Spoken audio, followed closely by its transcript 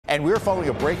And we're following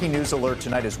a breaking news alert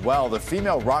tonight as well. The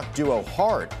female rock duo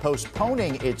Heart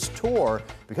postponing its tour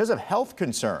because of health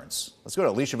concerns. Let's go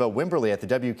to Aliciaville Wimberly at the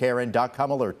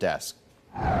WKRN.com alert desk.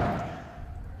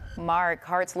 Mark,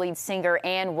 Heart's lead singer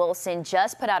Ann Wilson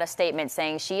just put out a statement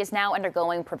saying she is now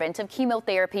undergoing preventive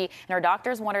chemotherapy and her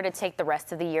doctors want her to take the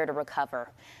rest of the year to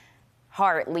recover.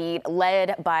 Heart,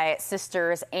 led by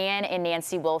sisters Ann and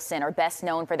Nancy Wilson, are best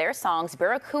known for their songs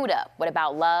Barracuda, What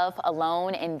About Love,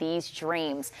 Alone, and These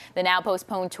Dreams. The now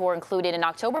postponed tour included an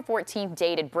October 14th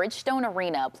date at Bridgestone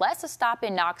Arena, plus a stop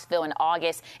in Knoxville in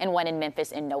August and one in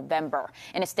Memphis in November.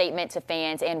 In a statement to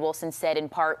fans, Ann Wilson said in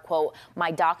part, quote,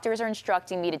 "My doctors are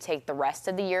instructing me to take the rest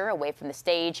of the year away from the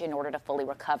stage in order to fully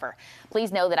recover.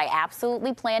 Please know that I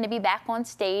absolutely plan to be back on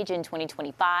stage in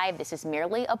 2025. This is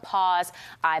merely a pause.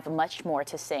 I've much more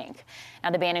to sing." Now,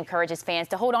 the band encourages fans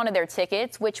to hold on to their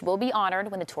tickets, which will be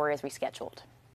honored when the tour is rescheduled.